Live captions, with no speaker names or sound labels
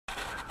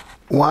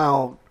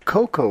While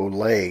Coco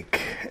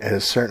Lake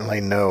is certainly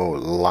no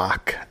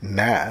Loch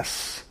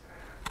Ness,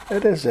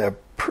 it is a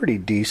pretty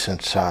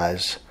decent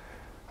size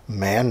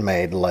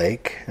man-made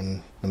lake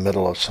in the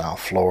middle of South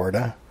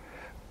Florida.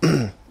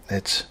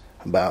 It's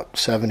about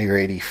 70 or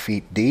 80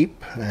 feet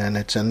deep, and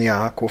it's in the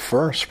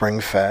aquifer,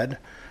 spring-fed,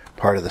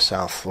 part of the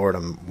South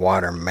Florida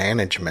Water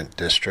Management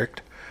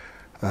District,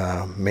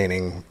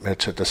 meaning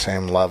it's at the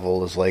same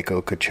level as Lake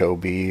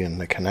Okeechobee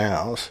and the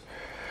canals.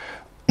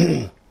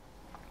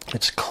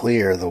 It's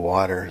clear. The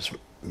water is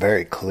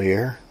very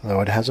clear,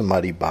 though it has a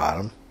muddy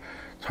bottom.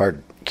 It's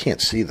hard, you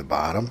can't see the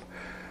bottom.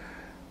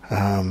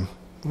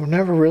 We've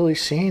never really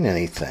seen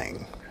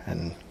anything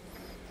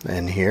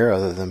in here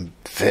other than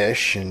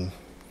fish and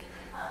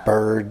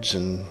birds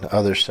and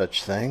other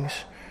such things.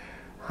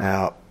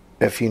 Now,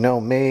 if you know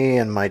me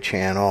and my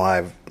channel,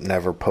 I've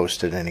never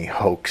posted any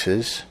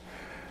hoaxes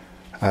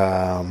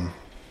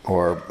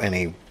or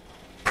any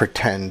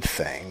pretend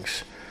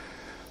things.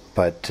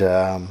 But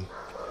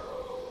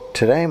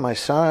today my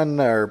son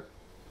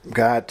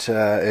got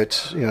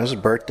it's his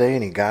birthday,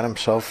 and he got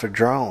himself a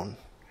drone.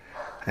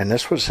 And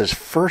this was his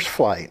first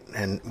flight,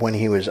 and when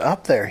he was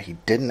up there, he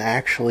didn't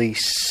actually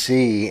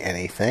see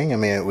anything. I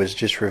mean, it was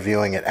just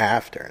reviewing it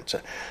after. It's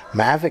a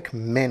Mavic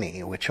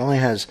Mini, which only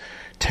has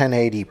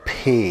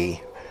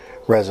 1080p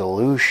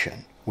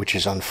resolution, which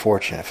is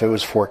unfortunate. If it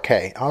was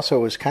 4K. Also,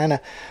 it was kind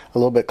of a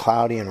little bit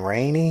cloudy and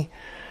rainy,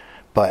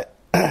 but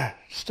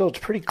still, it's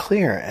pretty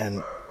clear.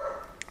 And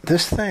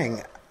this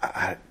thing,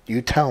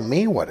 you tell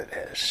me what it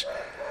is.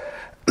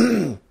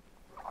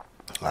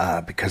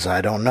 Because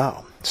I don't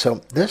know.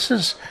 So this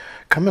is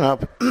coming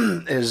up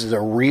is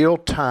the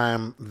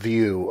real-time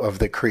view of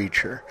the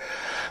creature.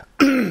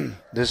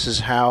 This is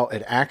how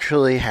it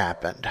actually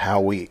happened. How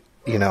we,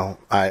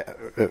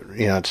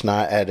 it's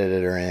not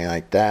edited or anything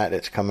like that.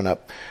 It's coming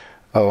up.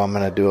 Oh, I'm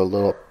going to do a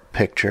little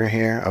picture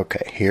here.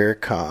 Okay, here it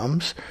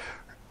comes.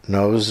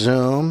 No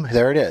zoom.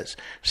 There it is.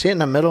 See it in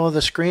the middle of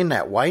the screen,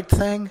 that white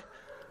thing?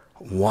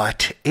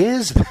 What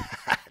is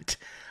that?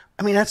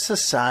 I mean, that's the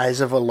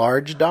size of a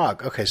large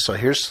dog. Okay, so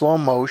here's slow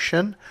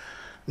motion,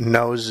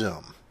 no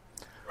zoom.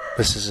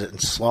 This is it in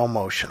slow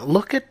motion.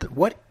 Look at,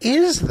 what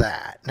is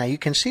that? Now, you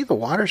can see the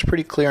water's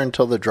pretty clear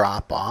until the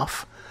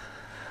drop-off.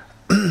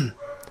 I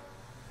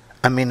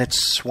mean,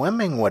 it's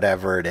swimming,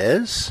 whatever it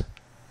is.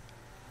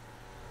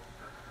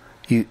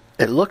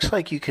 It looks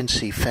like you can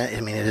see,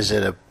 is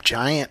it a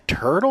giant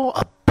turtle?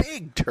 A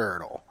big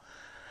turtle.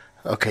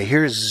 Okay,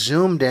 here's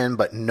zoomed in,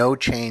 but no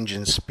change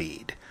in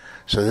speed.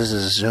 So this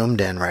is zoomed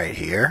in right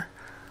here.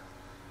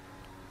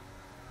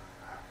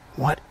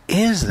 What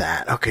is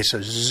that? Okay,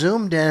 so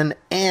zoomed in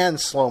and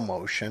slow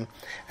motion.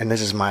 And this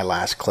is my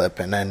last clip.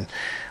 And then,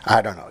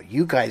 I don't know,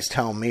 you guys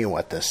tell me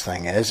what this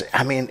thing is.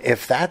 I mean,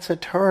 if that's a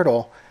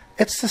turtle,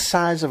 it's the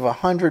size of a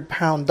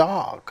 100-pound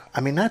dog.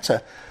 I mean, that's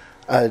a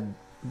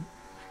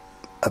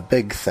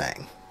big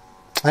thing.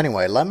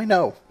 Anyway, let me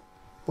know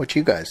what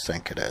you guys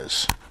think it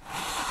is.